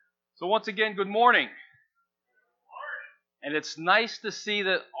So once again, good morning. And it's nice to see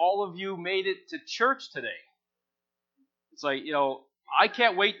that all of you made it to church today. It's like, I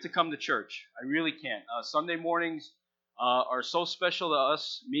can't wait to come to church. I really can't. Sunday mornings are so special to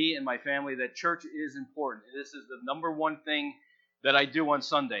us, me and my family, that church is important. This is the number one thing that I do on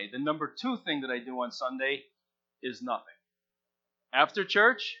Sunday. The number two thing that I do on Sunday is nothing. After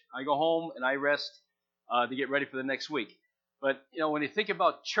church, I go home and I rest to get ready for the next week. But, when you think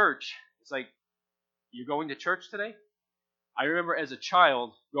about church, it's like, you're going to church today? I remember as a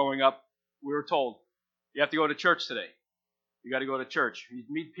child growing up, we were told, you have to go to church today. You got to go to church. You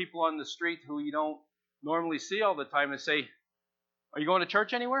meet people on the street who you don't normally see all the time and say, are you going to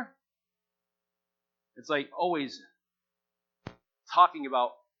church anywhere? It's like always talking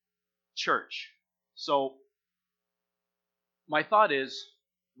about church. So my thought is,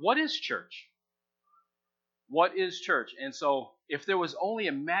 what is church? What is church? And so if there was only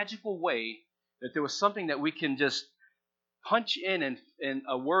a magical way that there was something that we can just punch in and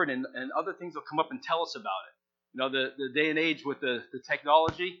a word and other things will come up and tell us about it. The day and age with the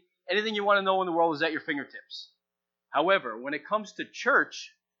technology, anything you want to know in the world is at your fingertips. However, when it comes to church,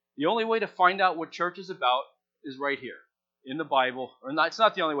 the only way to find out what church is about is right here in the Bible. Or not, it's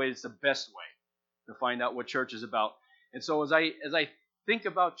not the only way, it's the best way to find out what church is about. And so as I think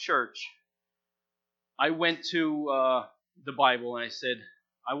about church, I went to the Bible and I said,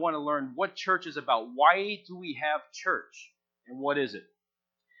 I want to learn what church is about. Why do we have church? And what is it?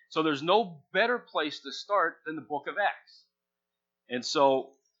 So there's no better place to start than the book of Acts. And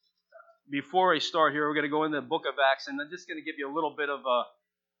so before I start here, we're going to go in the book of Acts, and I'm just going to give you a little bit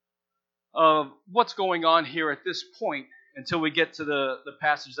of what's going on here at this point until we get to the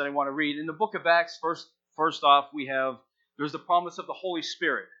passage that I want to read. In the book of Acts, first off, there's the promise of the Holy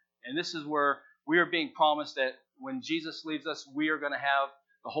Spirit. And this is where we are being promised that when Jesus leaves us, we are going to have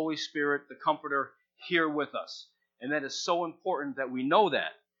the Holy Spirit, the Comforter, here with us. And that is so important that we know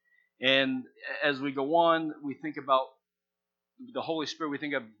that. And as we go on, we think about the Holy Spirit. We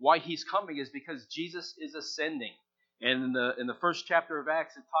think of why He's coming is because Jesus is ascending. And in the first chapter of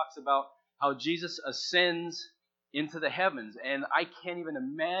Acts, it talks about how Jesus ascends into the heavens. And I can't even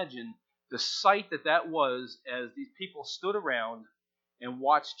imagine the sight that was as these people stood around and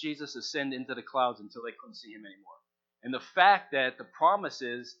watched Jesus ascend into the clouds until they couldn't see Him anymore. And the fact that the promise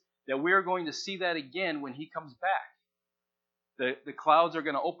is that we are going to see that again when He comes back. The clouds are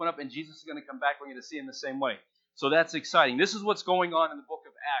going to open up and Jesus is going to come back. We're going to see Him the same way. So that's exciting. This is what's going on in the book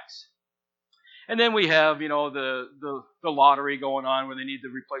of Acts. And then we have, the lottery going on where they need to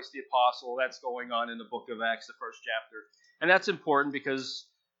replace the apostle. That's going on in the book of Acts, the first chapter. And that's important because,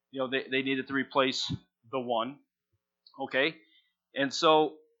 they needed to replace the one. Okay? And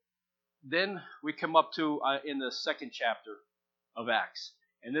so then we come up to in the second chapter of Acts.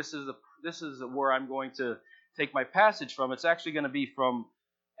 And this is where I'm going to take my passage from. It's actually going to be from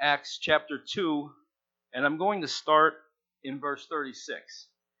Acts chapter 2, and I'm going to start in verse 36.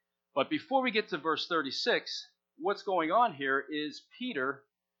 But before we get to verse 36, what's going on here is Peter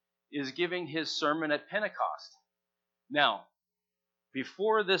is giving his sermon at Pentecost. Now,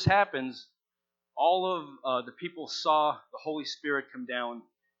 before this happens, all of the people saw the Holy Spirit come down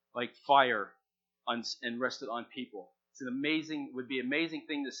like fire and rested on people. Would be an amazing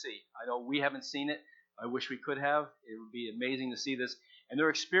thing to see. I know we haven't seen it. I wish we could have. It would be amazing to see this. And they're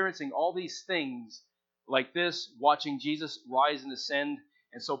experiencing all these things like this, watching Jesus rise and ascend.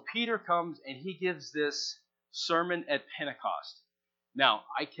 And so Peter comes and he gives this sermon at Pentecost. Now,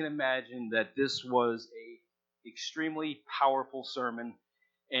 I can imagine that this was a extremely powerful sermon.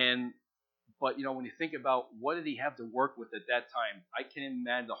 But when you think about what did he have to work with at that time, I can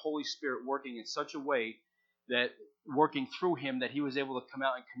imagine the Holy Spirit working in such a way that working through him that he was able to come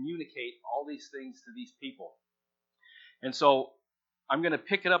out and communicate all these things to these people. And so I'm going to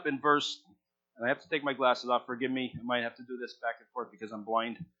pick it up in verse, and I have to take my glasses off. Forgive me. I might have to do this back and forth because I'm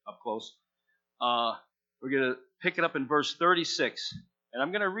blind up close. We're going to pick it up in verse 36. And I'm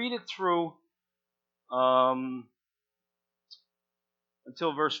going to read it through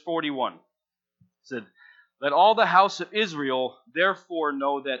until verse 41. It said, "Let all the house of Israel therefore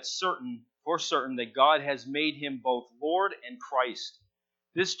know that for certain that God has made Him both Lord and Christ,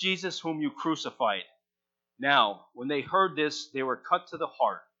 this Jesus whom you crucified. Now, when they heard this, they were cut to the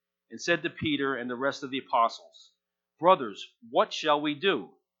heart, and said to Peter and the rest of the apostles, 'Brothers, what shall we do?'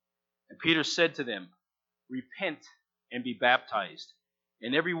 And Peter said to them, 'Repent and be baptized,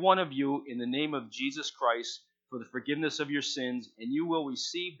 and every one of you in the name of Jesus Christ for the forgiveness of your sins, and you will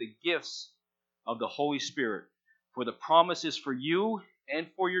receive the gifts of the Holy Spirit. For the promise is for you and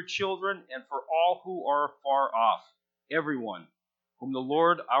for your children and for all who are far off, everyone whom the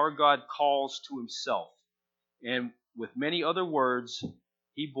Lord our God calls to himself. And with many other words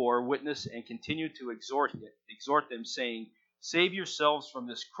he bore witness and continued to exhort them, saying, Save yourselves from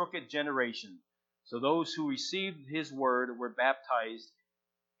this crooked generation. So those who received his word were baptized,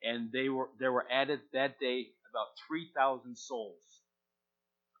 and there were added that day about 3,000 souls.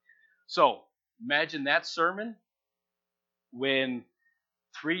 So, imagine that sermon when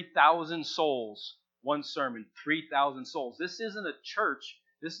 3,000 souls, one sermon, 3,000 souls. This isn't a church,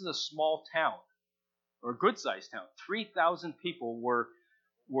 this is a small town, or a good-sized town. 3,000 people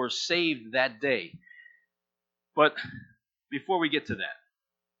were saved that day. But before we get to that,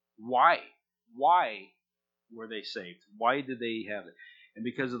 why? Why were they saved? Why did they have it? And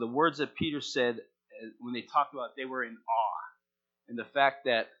because of the words that Peter said when they talked about it, they were in awe. And the fact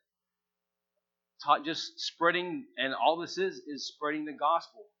that just spreading, and all this is spreading the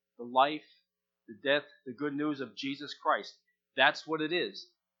gospel, the life, the death, the good news of Jesus Christ. That's what it is.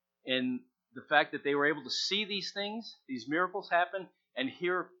 And the fact that they were able to see these things, these miracles happen, and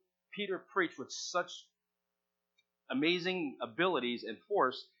hear Peter preach with such amazing abilities and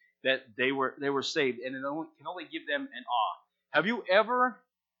force that they were saved, and it can only give them an awe. Have you ever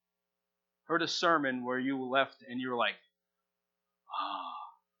heard a sermon where you left and you were like,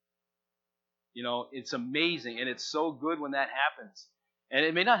 you know, it's amazing, and it's so good when that happens. And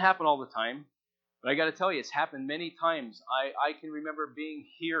it may not happen all the time, but I got to tell you, it's happened many times. I can remember being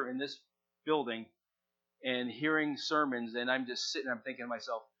here in this building and hearing sermons, and I'm just sitting, I'm thinking to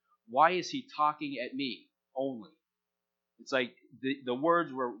myself, why is he talking at me only? It's like the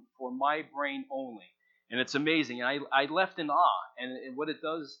words were for my brain only. And it's amazing. And I left in awe. And what it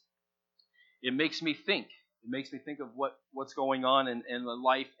does, it makes me think. It makes me think of what's going on in the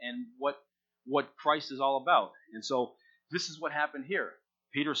life and what Christ is all about. And so this is what happened here.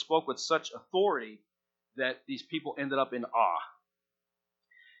 Peter spoke with such authority that these people ended up in awe.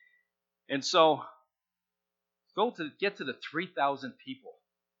 And so, get to the 3,000 people.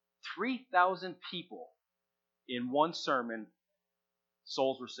 3,000 people in one sermon,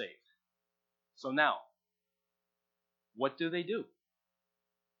 souls were saved. So now, what do they do?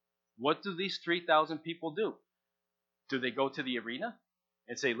 What do these 3,000 people do? Do they go to the arena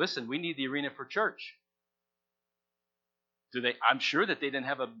and say, listen, we need the arena for church? I'm sure that they didn't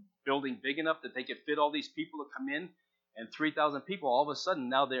have a building big enough that they could fit all these people to come in, and 3,000 people, all of a sudden,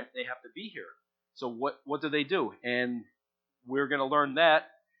 now they have to be here. So what do they do? And we're going to learn that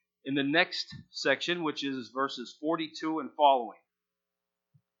in the next section, which is verses 42 and following.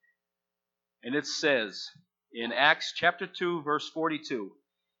 And it says in Acts chapter 2, verse 42,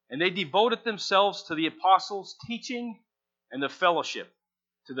 And they devoted themselves to the apostles' teaching and the fellowship,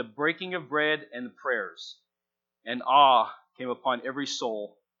 to the breaking of bread and the prayers. And awe came upon every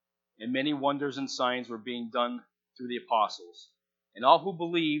soul, and many wonders and signs were being done through the apostles. And all who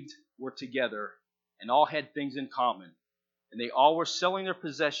believed were together, and all had things in common. And they all were selling their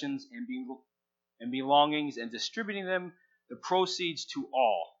possessions and belongings and distributing them, the proceeds to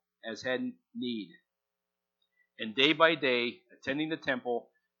all as had need. And day by day, attending the temple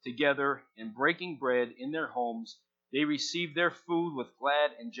together and breaking bread in their homes, they received their food with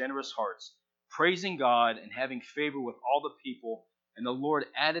glad and generous hearts, praising God and having favor with all the people. And the Lord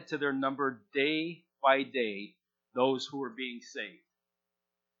added to their number day by day those who were being saved.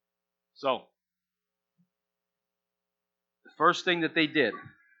 So, first thing that they did,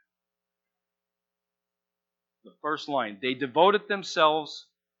 the first line, they devoted themselves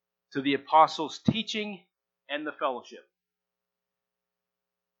to the apostles' teaching and the fellowship.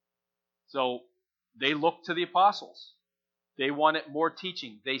 So they looked to the apostles. They wanted more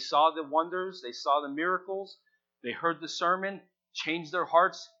teaching. They saw the wonders. They saw the miracles. They heard the sermon, changed their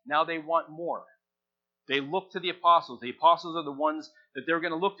hearts. Now they want more. They looked to the apostles. The apostles are the ones that they're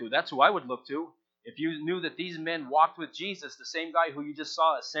going to look to. That's who I would look to. If you knew that these men walked with Jesus, the same guy who you just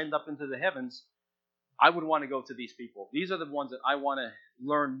saw ascend up into the heavens, I would want to go to these people. These are the ones that I want to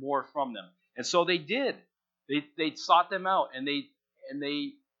learn more from them. And so they did. They sought them out, and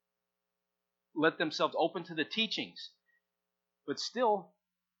they let themselves open to the teachings. But still,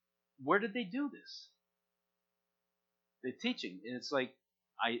 where did they do this? The teaching. And it's like,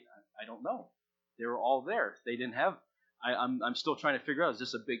 I don't know. They were all there. They didn't have, I'm still trying to figure out, is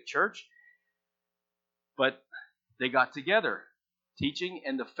this a big church? But they got together, teaching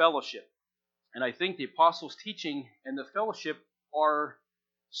and the fellowship. And I think the apostles' teaching and the fellowship are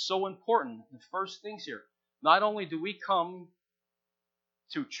so important. The first things here. Not only do we come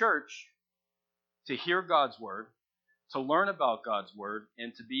to church to hear God's word, to learn about God's word,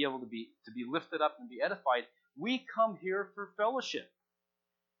 and to be able to be lifted up and be edified, we come here for fellowship.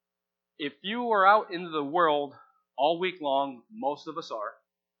 If you are out into the world all week long. Most of us are.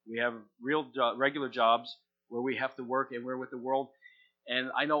 We have regular jobs where we have to work and we're with the world. And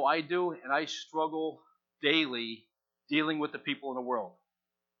I know I do, and I struggle daily dealing with the people in the world.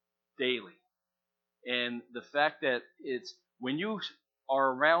 Daily. And the fact that it's when you are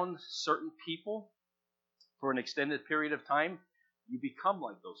around certain people for an extended period of time, you become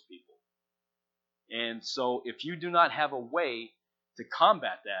like those people. And so if you do not have a way to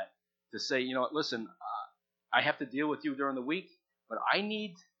combat that, to say, listen, I have to deal with you during the week, but I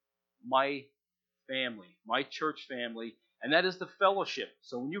need my family, my church family, and that is the fellowship.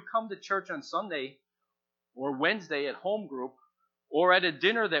 So when you come to church on Sunday or Wednesday at home group or at a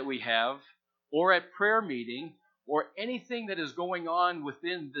dinner that we have or at prayer meeting or anything that is going on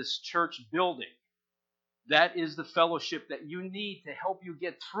within this church building, that is the fellowship that you need to help you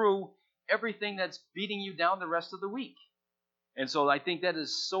get through everything that's beating you down the rest of the week. And so I think that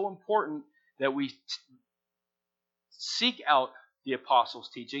is so important that we seek out the apostles'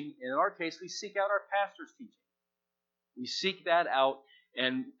 teaching. In our case, we seek out our pastor's teaching. We seek that out,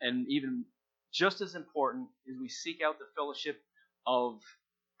 and even just as important is we seek out the fellowship of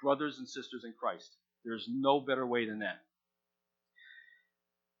brothers and sisters in Christ. There's no better way than that.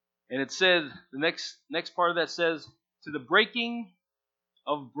 And it said, the next part of that says, to the breaking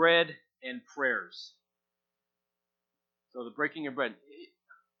of bread and prayers. So the breaking of bread.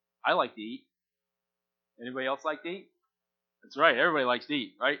 I like to eat. Anybody else like to eat? That's right. Everybody likes to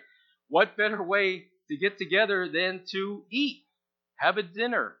eat, right? What better way to get together than to eat? Have a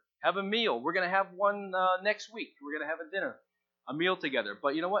dinner. Have a meal. We're going to have one next week. We're going to have a dinner, a meal together.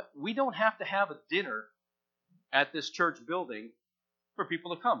 But you know what? We don't have to have a dinner at this church building for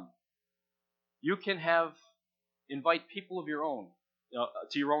people to come. You can invite people of your own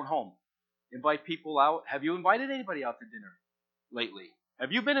to your own home. Invite people out. Have you invited anybody out to dinner lately?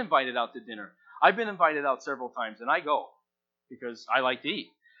 Have you been invited out to dinner? I've been invited out several times, and I go because I like to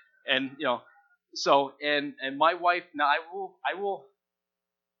eat. And and my wife. Now I will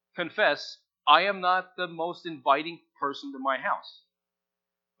confess, I am not the most inviting person to my house,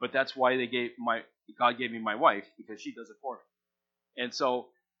 but that's why God gave me my wife, because she does it for me. And so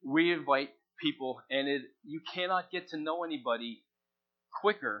we invite people, and you cannot get to know anybody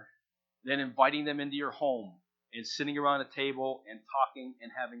quicker than inviting them into your home and sitting around a table and talking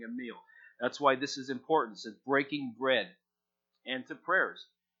and having a meal. That's why this is important. It says breaking bread and to prayers.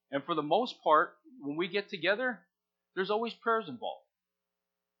 And for the most part, when we get together, there's always prayers involved.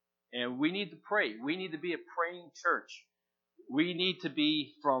 And we need to pray. We need to be a praying church. We need to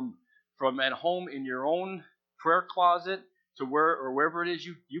be from at home in your own prayer closet to wherever it is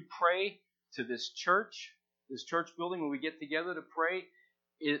you pray, to this church building. When we get together to pray,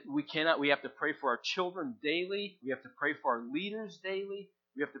 we have to pray for our children daily. We have to pray for our leaders daily.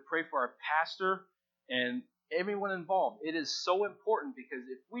 We have to pray for our pastor and everyone involved. It is so important, because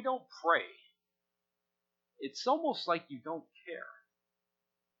if we don't pray, it's almost like you don't care.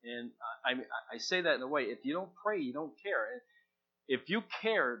 And I say that in a way, if you don't pray, you don't care. If you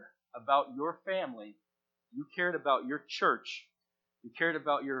cared about your family, you cared about your church, you cared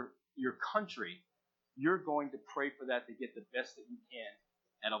about your country, you're going to pray for that to get the best that you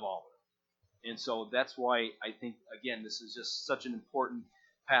can out of all of it. And so that's why I think, again, this is just such an important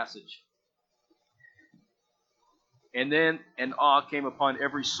passage. And then an awe came upon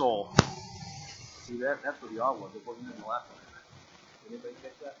every soul. See that? That's what the awe was. It wasn't in the last one. Anybody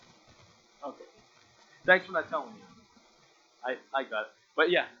catch that? Okay. Thanks for not telling me. I got it.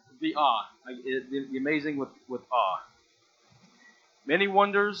 But yeah, the awe. The amazing with awe. Many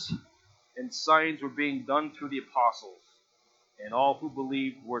wonders and signs were being done through the apostles, and all who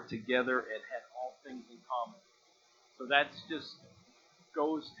believed were together and had all things in common. So that just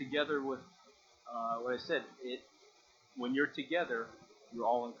goes together with what I said. When you're together, you're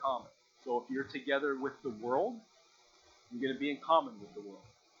all in common. So if you're together with the world, you're going to be in common with the world.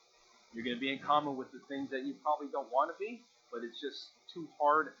 You're going to be in common with the things that you probably don't want to be, but it's just too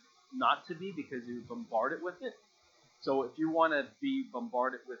hard not to be because you're bombarded with it. So if you want to be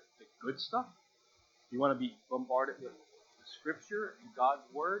bombarded with the good stuff, you want to be bombarded with the Scripture and God's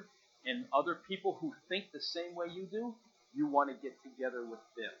Word and other people who think the same way you do, you want to get together with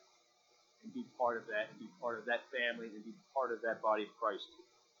them and be part of that, and be part of that family, and be part of that body of Christ.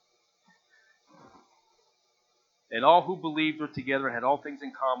 And all who believed were together and had all things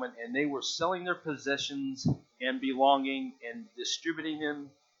in common, and they were selling their possessions and belonging and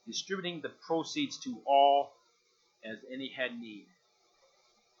distributing the proceeds to all as any had need.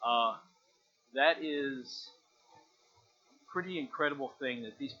 That is a pretty incredible thing,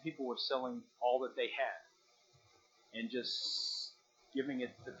 that these people were selling all that they had and just giving it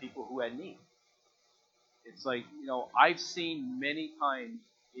to people who had need. It's like, I've seen many times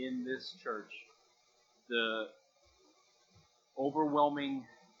in this church the overwhelming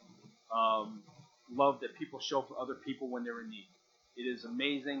love that people show for other people when they're in need. It is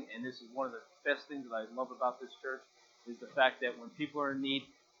amazing, and this is one of the best things that I love about this church, is the fact that when people are in need,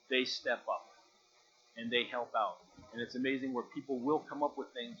 they step up and they help out. And it's amazing where people will come up with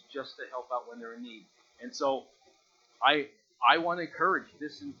things just to help out when they're in need. And so I want to encourage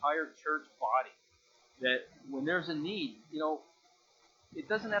this entire church body that when there's a need, it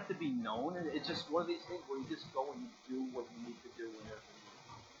doesn't have to be known. It's just one of these things where you just go and you do what you need to do when there's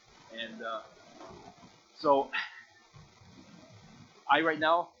a need. And so right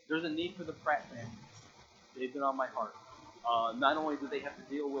now, there's a need for the Pratt family. They've been on my heart. Not only do they have to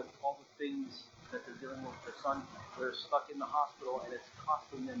deal with all the things that they're dealing with their son, they're stuck in the hospital, and it's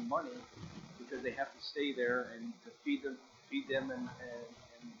costing them money because they have to stay there and to feed them and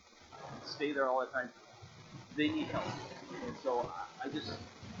stay there all the time. They need help. And so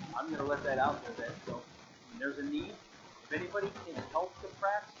I'm going to let that out there that when there's a need, if anybody can help the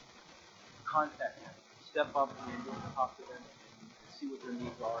Pratts, contact them. Step up and talk to them and see what their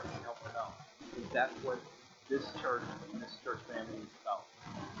needs are and help them out. Because that's what this church and this church family is about.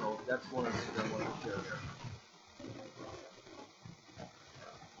 So that's one of the things I want to share there.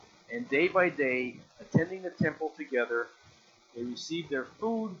 And day by day, attending the temple together, they received their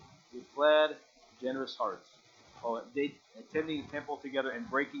food with glad, generous hearts. They attending the temple together and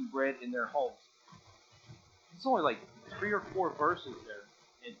breaking bread in their homes. It's only like 3 or 4 verses there,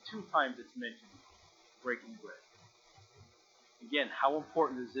 and 2 times it's mentioned breaking bread. Again, how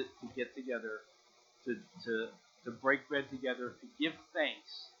important is it to get together, to break bread together, to give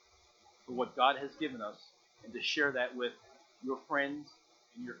thanks for what God has given us, and to share that with your friends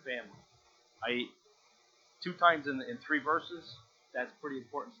and your family. 2 times in 3 verses, that's pretty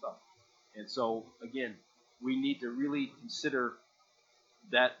important stuff. And so, again, we need to really consider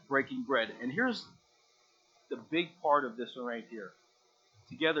that breaking bread. And here's the big part of this one right here.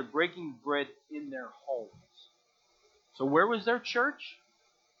 Together, breaking bread in their homes. So where was their church?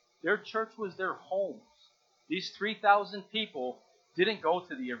 Their church was their homes. These 3,000 people didn't go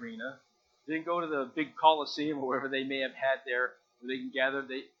to the arena, didn't go to the big Coliseum or wherever they may have had there where they can gather.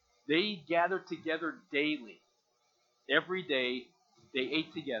 They gathered together daily. Every day, they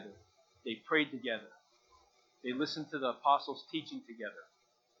ate together. They prayed together. They listened to the apostles' teaching together.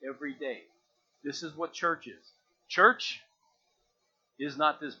 Every day. This is what church is. Church is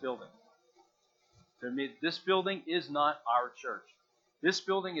not this building. To me, this building is not our church. This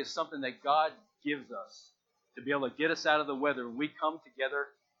building is something that God gives us to be able to get us out of the weather when we come together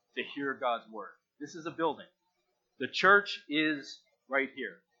to hear God's word. This is a building. The church is right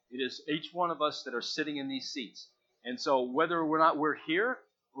here. It is each one of us that are sitting in these seats. And so whether or not we're here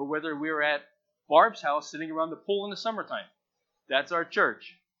or whether we're at Barb's house sitting around the pool in the summertime, that's our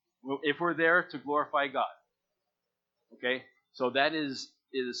church. If we're there to glorify God. Okay? So it is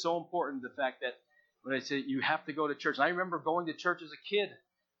so important, the fact that when I say you have to go to church. And I remember going to church as a kid.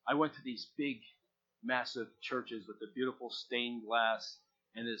 I went to these big, massive churches with the beautiful stained glass.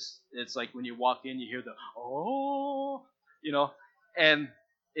 And it's like when you walk in, you hear the, oh, and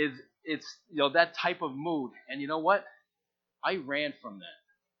it's that type of mood. And you know what? I ran from that.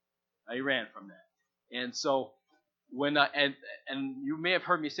 And so when and you may have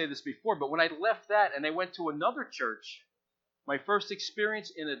heard me say this before, but when I left that and I went to another church, my first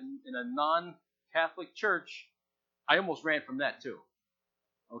experience in a non-Catholic church, I almost ran from that too.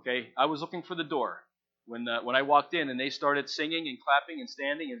 Okay, I was looking for the door when I walked in and they started singing and clapping and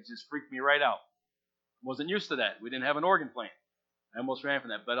standing, and it just freaked me right out. Wasn't used to that. We didn't have an organ playing. I almost ran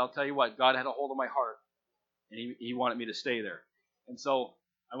from that. But I'll tell you what, God had a hold of my heart, and He wanted me to stay there. And so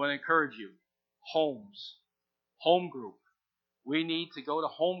I want to encourage you, homes, home group. We need to go to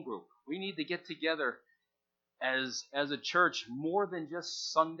home group. We need to get together as a church more than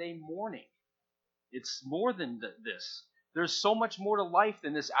just Sunday morning. It's more than this. There's so much more to life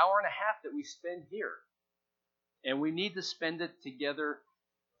than this hour and a half that we spend here. And we need to spend it together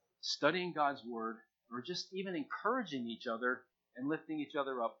studying God's Word, or just even encouraging each other and lifting each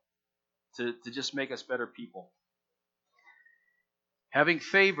other up to just make us better people. Having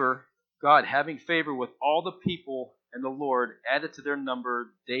favor with all the people and the Lord added to their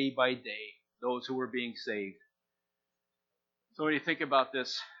number day by day those who were being saved. So when you think about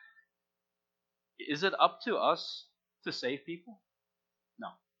this, is it up to us to save people? No,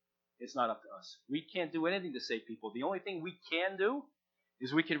 it's not up to us. We can't do anything to save people. The only thing we can do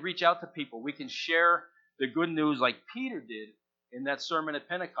is we can reach out to people. We can share the good news like Peter did in that sermon at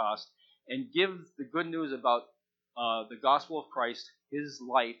Pentecost, and give the good news about the gospel of Christ, His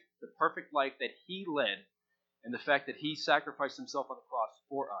life, the perfect life that he led, and the fact that he sacrificed himself on the cross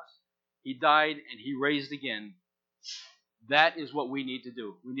for us. He died and he raised again. That is what we need to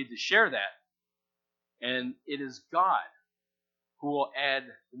do. We need to share that. And it is God who will add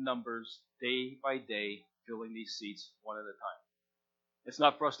the numbers day by day, filling these seats one at a time. It's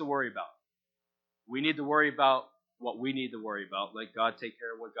not for us to worry about. We need to worry about what we need to worry about. Let God take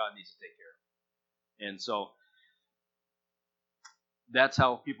care of what God needs to take care of. And so that's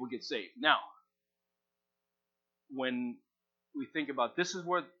how people get saved. Now, when we think about this is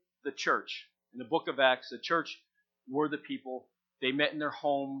where the church, in the book of Acts, the church were the people. They met in their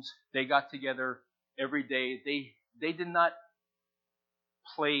homes. They got together every day. They did not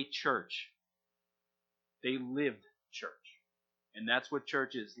play church. They lived church. And that's what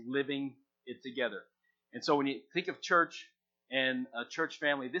church is, living it together. And so when you think of church and a church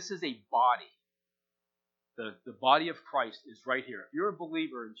family, this is a body. The body of Christ is right here. If you're a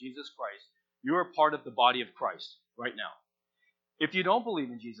believer in Jesus Christ, you're a part of the body of Christ right now. If you don't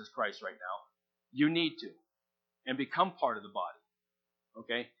believe in Jesus Christ right now, you need to and become part of the body.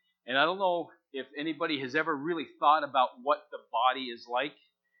 Okay? And I don't know if anybody has ever really thought about what the body is like,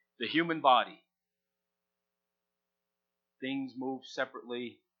 the human body. Things move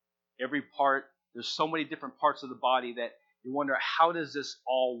separately. Every part, there's so many different parts of the body that you wonder, how does this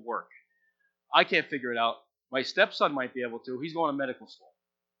all work? I can't figure it out. My stepson might be able to. He's going to medical school.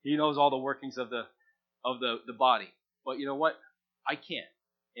 He knows all the workings of the body. But you know what? I can't.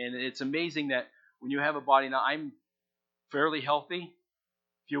 And it's amazing that when you have a body, now I'm fairly healthy.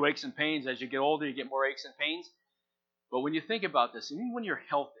 A few aches and pains. As you get older, you get more aches and pains. But when you think about this, even when you're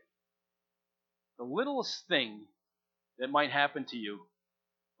healthy, the littlest thing that might happen to you,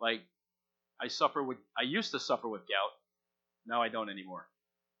 like I used to suffer with gout. Now I don't anymore.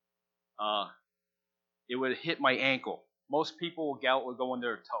 It would hit my ankle. Most people with gout will go in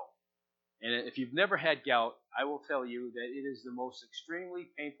their toe. And if you've never had gout, I will tell you that it is the most extremely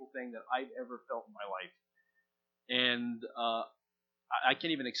painful thing that I've ever felt in my life. And I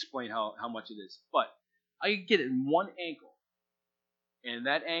can't even explain how much it is. But I could get it in one ankle, and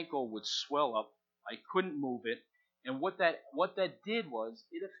that ankle would swell up. I couldn't move it. And what that did was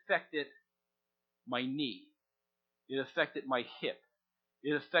it affected my knee. It affected my hip.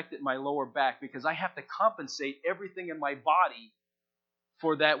 It affected my lower back because I have to compensate everything in my body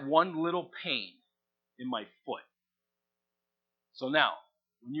for that one little pain in my foot. So now,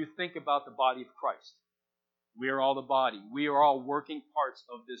 when you think about the body of Christ, we are all the body. We are all working parts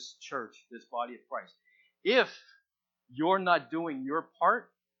of this church, this body of Christ. If you're not doing your part,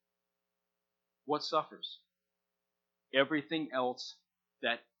 what suffers? Everything else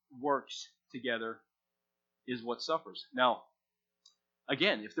that works together is what suffers. Now,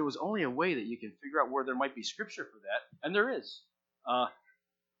 again, if there was only a way that you can figure out where there might be scripture for that, and there is.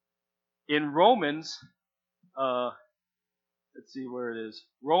 In Romans, let's see where it is.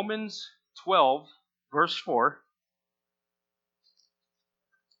 Romans 12, verse 4.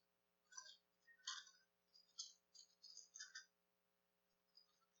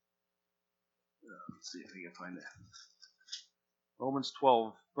 Let's see if we can find that. Romans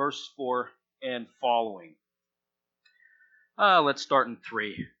 12, verse 4 and following. Let's start in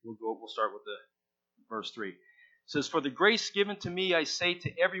 3. We'll start with the verse 3. It says, "For the grace given to me, I say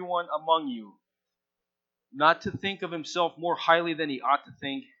to everyone among you, not to think of himself more highly than he ought to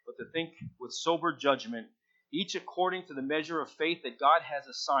think, but to think with sober judgment, each according to the measure of faith that God has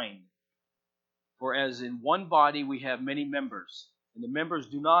assigned. For as in one body we have many members, and the members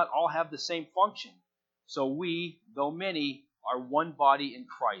do not all have the same function, so we, though many, are one body in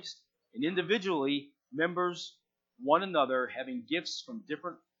Christ, and individually members one another, having gifts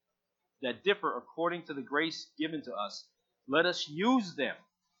that differ according to the grace given to us. Let us use them.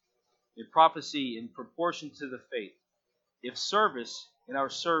 In prophecy, in proportion to the faith. If service, in our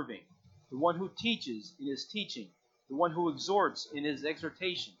serving. The one who teaches, in his teaching. The one who exhorts, in his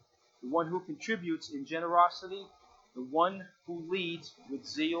exhortation. The one who contributes, in generosity. The one who leads, with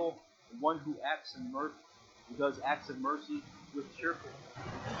zeal. The one who does acts of mercy, with cheerfulness."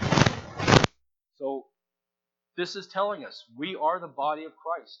 So, this is telling us we are the body of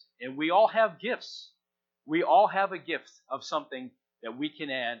Christ. And we all have gifts. We all have a gift of something that we can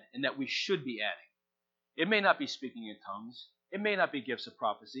add and that we should be adding. It may not be speaking in tongues. It may not be gifts of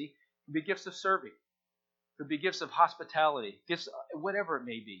prophecy. It could be gifts of serving. It could be gifts of hospitality. Gifts, whatever it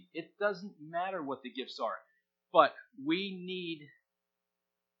may be. It doesn't matter what the gifts are. But we need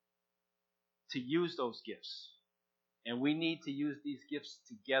to use those gifts. And we need to use these gifts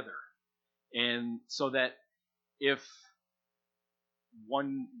together. And so that if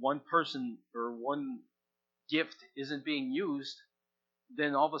one person or one gift isn't being used,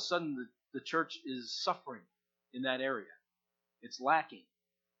 then all of a sudden the church is suffering in that area. It's lacking.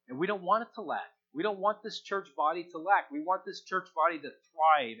 And we don't want it to lack. We don't want this church body to lack. We want this church body to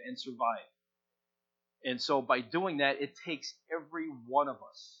thrive and survive. And so by doing that, it takes every one of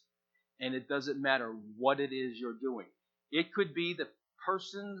us. And it doesn't matter what it is you're doing. It could be the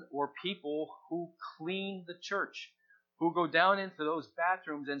person or people who clean the church, who go down into those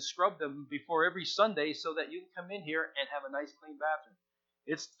bathrooms and scrub them before every Sunday so that you can come in here and have a nice clean bathroom.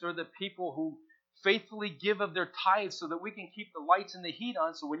 It's for the people who faithfully give of their tithes so that we can keep the lights and the heat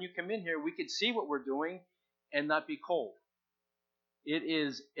on, so when you come in here we can see what we're doing and not be cold. It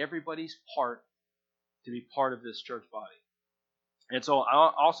is everybody's part to be part of this church body. And so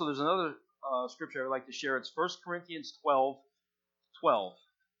also there's another scripture I'd like to share. It's 1 Corinthians 12:12.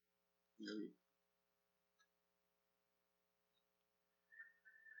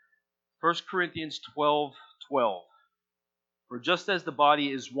 1 Corinthians 12:12. For just as the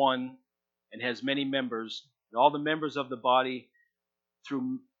body is one and has many members, and all the members of the body,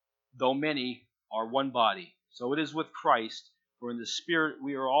 though many, are one body, so it is with Christ. For in the Spirit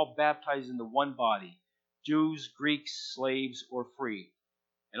we are all baptized into one body, Jews, Greeks, slaves, or free,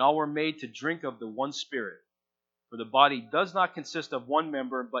 and all were made to drink of the one Spirit. For the body does not consist of one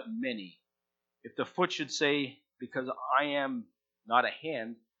member, but many. If the foot should say, because I am not a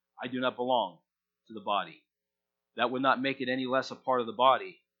hand, I do not belong to the body, that would not make it any less a part of the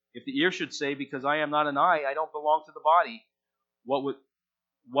body. If the ear should say, because I am not an eye, I don't belong to the body, what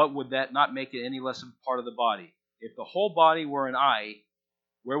would that not make it any less a part of the body? If the whole body were an eye,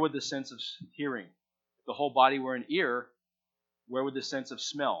 where would the sense of hearing? If the whole body were an ear, where would the sense of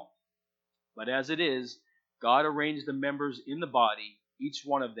smell? But as it is, God arranged the members in the body, each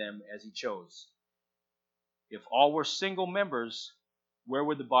one of them as He chose. If all were single members, where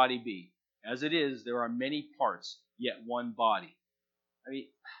would the body be? As it is, there are many parts, yet one body. I mean,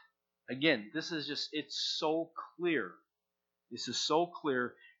 again, it's so clear. This is so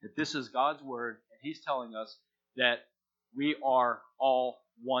clear that this is God's Word, and He's telling us that we are all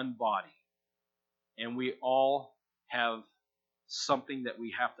one body. And we all have something that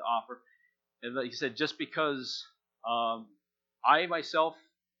we have to offer. And like He said, just because I myself,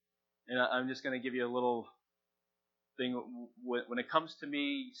 and I'm just going to give you a little thing, when it comes to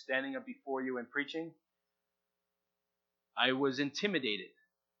me standing up before you and preaching, I was intimidated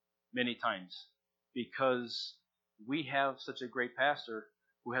many times because we have such a great pastor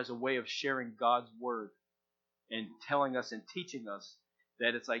who has a way of sharing God's Word and telling us and teaching us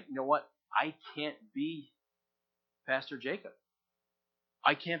that it's like, you know what? I can't be Pastor Jacob.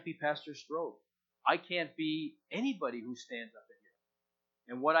 I can't be Pastor Strode. I can't be anybody who stands up in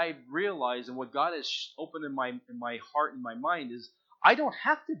here. And what I realize and what God has opened in my heart and my mind is I don't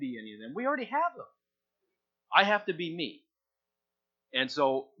have to be any of them. We already have them. I have to be me. And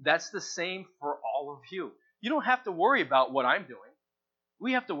so that's the same for all of you. You don't have to worry about what I'm doing.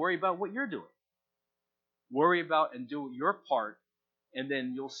 We have to worry about what you're doing. Worry about and do your part, and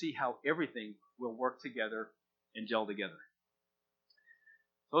then you'll see how everything will work together and gel together.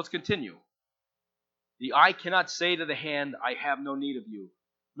 So let's continue. The eye cannot say to the hand, I have no need of you,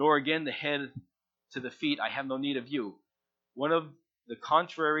 nor again the head to the feet, I have no need of you. On the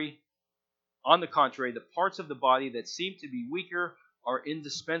contrary, the parts of the body that seem to be weaker are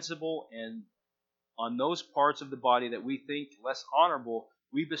indispensable, and on those parts of the body that we think less honorable,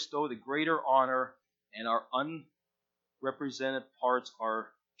 we bestow the greater honor, and our unrepresented parts are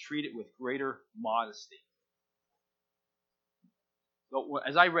treated with greater modesty. So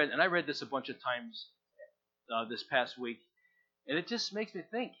as I read this a bunch of times this past week, and it just makes me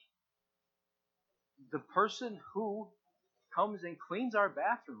think, the person who comes and cleans our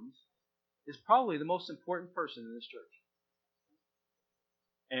bathrooms is probably the most important person in this church.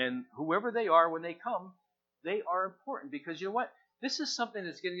 And whoever they are when they come, they are important, because you know what? This is something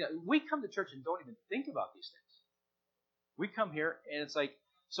that's we come to church and don't even think about these things. We come here and it's like,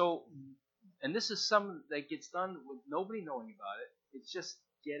 so, and this is something that gets done with nobody knowing about it. It's just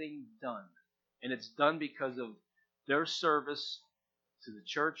getting done. And it's done because of their service to the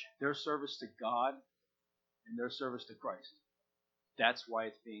church, their service to God, and their service to Christ. That's why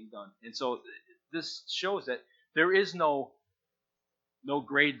it's being done. And so this shows that there is no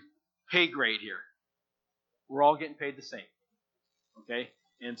pay grade here. We're all getting paid the same. Okay?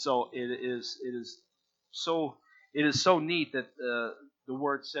 And so it is so neat that the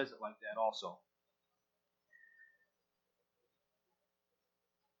Word says it like that also.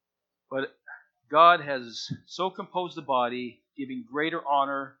 But God has so composed the body, giving greater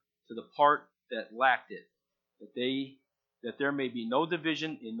honor to the part that lacked it, that there may be no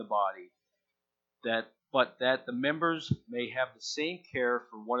division in the body, that but that the members may have the same care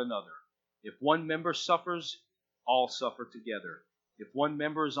for one another. If one member suffers, all suffer together. If one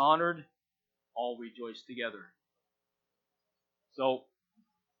member is honored, all rejoice together. So,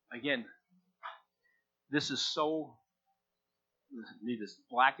 again, this is so, need this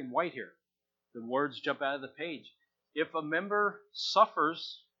black and white here. The words jump out of the page. If a member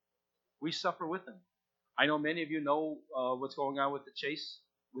suffers, we suffer with him. I know many of you know what's going on with Chase.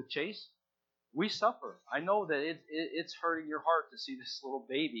 We suffer. I know that it's hurting your heart to see this little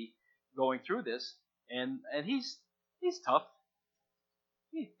baby going through this, and he's tough.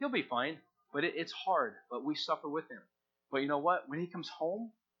 He'll be fine, but it's hard. But we suffer with him. But you know what? When he comes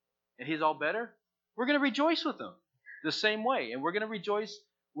home and he's all better, we're going to rejoice with him the same way, and we're going to rejoice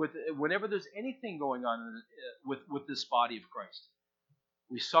with whenever there's anything going on with this body of Christ.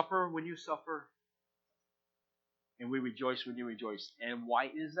 We suffer when you suffer, and we rejoice when you rejoice. And why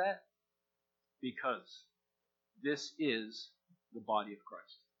is that? Because this is the body of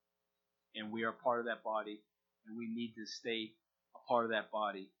Christ. And we are part of that body, and we need to stay a part of that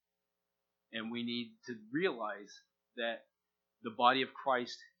body. And we need to realize that the body of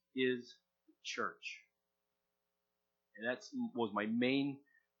Christ is the church. And that was my main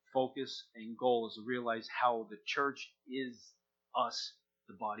focus and goal, is to realize how the church is us,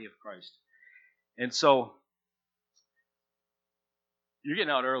 the body of Christ. And so, you're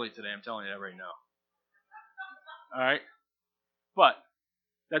getting out early today, I'm telling you that right now. All right? But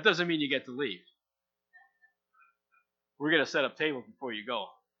that doesn't mean you get to leave. We're going to set up tables before you go.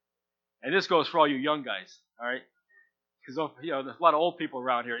 And this goes for all you young guys, all right? Because there's a lot of old people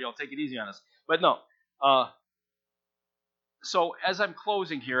around here. Take it easy on us. But no. So as I'm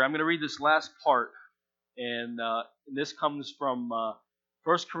closing here, I'm going to read this last part. And this comes from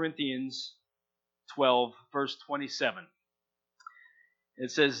 1 Corinthians 12, verse 27. It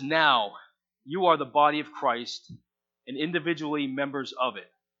says, "Now you are the body of Christ and individually members of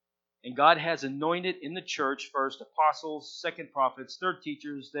it. And God has anointed in the church first apostles, second prophets, third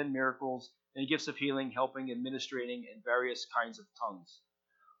teachers, then miracles, then gifts of healing, helping, administrating, and various kinds of tongues.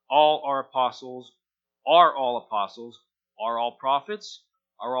 All are apostles, are all prophets,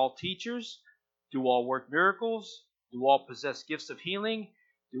 are all teachers, do all work miracles, do all possess gifts of healing,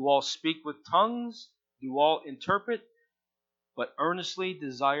 do all speak with tongues, do all interpret, but earnestly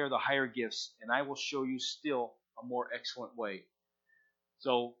desire the higher gifts, and I will show you still a more excellent way."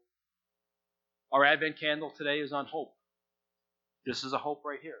 So, our Advent candle today is on hope. This is a hope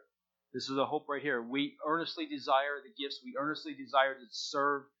right here. This is a hope right here. We earnestly desire the gifts. We earnestly desire to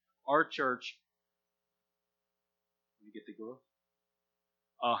serve our church. Let me get the girl.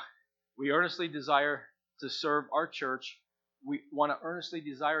 We earnestly desire to serve our church. We want to earnestly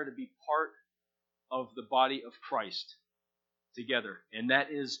desire to be part of the body of Christ together. And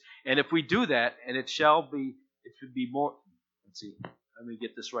if we do that, and it should be more, let me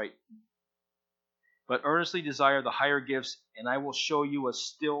get this right. But earnestly desire the higher gifts, and I will show you a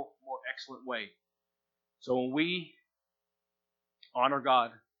still more excellent way. So when we honor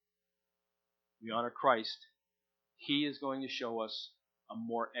God, we honor Christ, He is going to show us a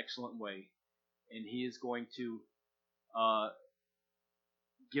more excellent way. And He is going to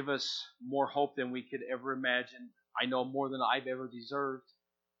give us more hope than we could ever imagine. I know more than I've ever deserved.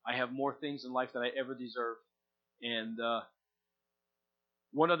 I have more things in life than I ever deserved. And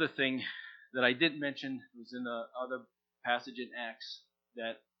one other thing that I didn't mention was in the other passage in Acts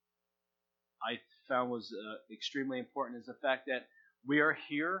that I found was extremely important, is the fact that we are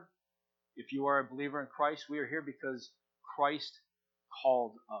here. If you are a believer in Christ, we are here because Christ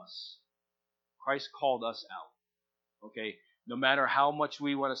called us. Christ called us out. Okay? No matter how much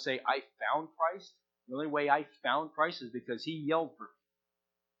we want to say, I found Christ, the only way I found Christ is because He yelled for me.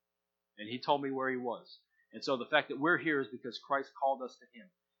 And He told me where He was. And so the fact that we're here is because Christ called us to Him.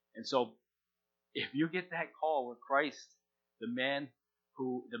 And so if you get that call with Christ, the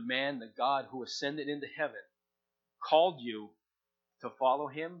God who ascended into heaven, called you to follow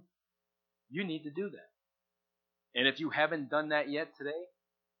Him, you need to do that. And if you haven't done that yet today,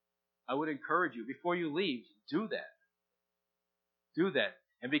 I would encourage you, before you leave, do that. Do that.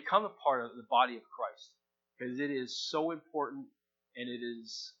 And become a part of the body of Christ. Because it is so important, and it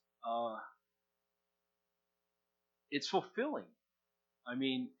is it's fulfilling. I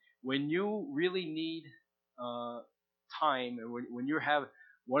mean, when you really need time, and when you have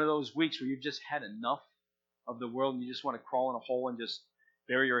one of those weeks where you've just had enough of the world and you just want to crawl in a hole and just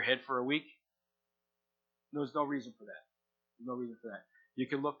bury your head for a week, there's no reason for that. There's no reason for that. You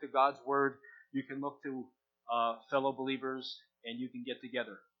can look to God's Word. You can look to fellow believers, and you can get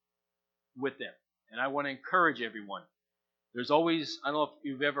together with them. And I want to encourage everyone There's always, I don't know if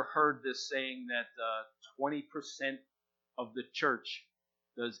you've ever heard this saying that 20% of the church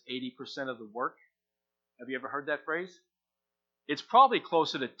does 80% of the work. Have you ever heard that phrase? It's probably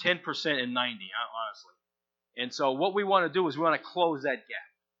closer to 10% and 90, honestly. And so what we want to do is we want to close that gap.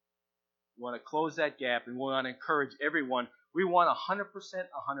 We want to close that gap, and we want to encourage everyone. We want 100%, 100%.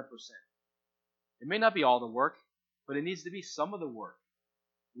 It may not be all the work, but it needs to be some of the work.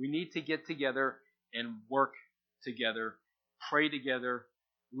 We need to get together and work together, pray together,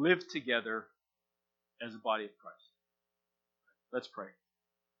 live together as a body of Christ. Let's pray.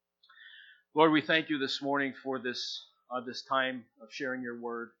 Lord, we thank you this morning for this time of sharing your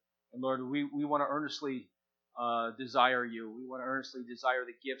word. And Lord, we want to earnestly desire you. We want to earnestly desire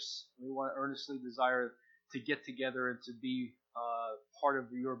the gifts. We want to earnestly desire to get together and to be part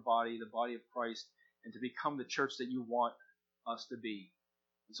of your body, the body of Christ, and to become the church that you want us to be.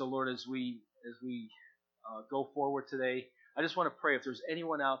 And so, Lord, as we go forward today, I just want to pray if there's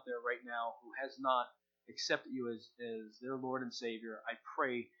anyone out there right now who has not accepted you as their Lord and Savior, I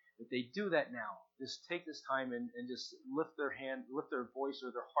pray that they do that now. Just take this time and just lift their hand, lift their voice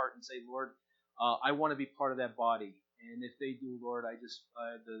or their heart and say, Lord, I want to be part of that body. And if they do, Lord,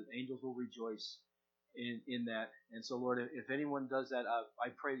 the angels will rejoice in that. And so, Lord, if anyone does that, I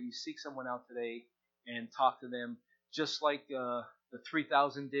pray that you seek someone out today and talk to them, just like the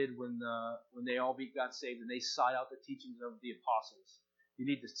 3,000 did when they all got saved and they sought out the teachings of the apostles. You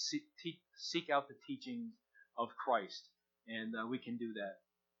need to seek out the teachings of Christ, and we can do that.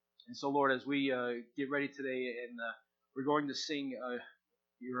 And so, Lord, as we get ready today, and we're going to sing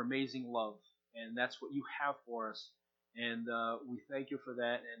your amazing love, and that's what you have for us. And we thank you for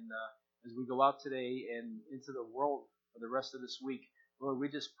that. And as we go out today and into the world for the rest of this week, Lord, we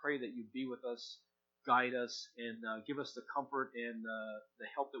just pray that you be with us, guide us, and give us the comfort and the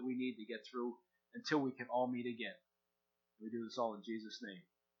help that we need to get through until we can all meet again. We do this all in Jesus' name.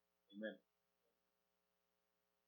 Amen.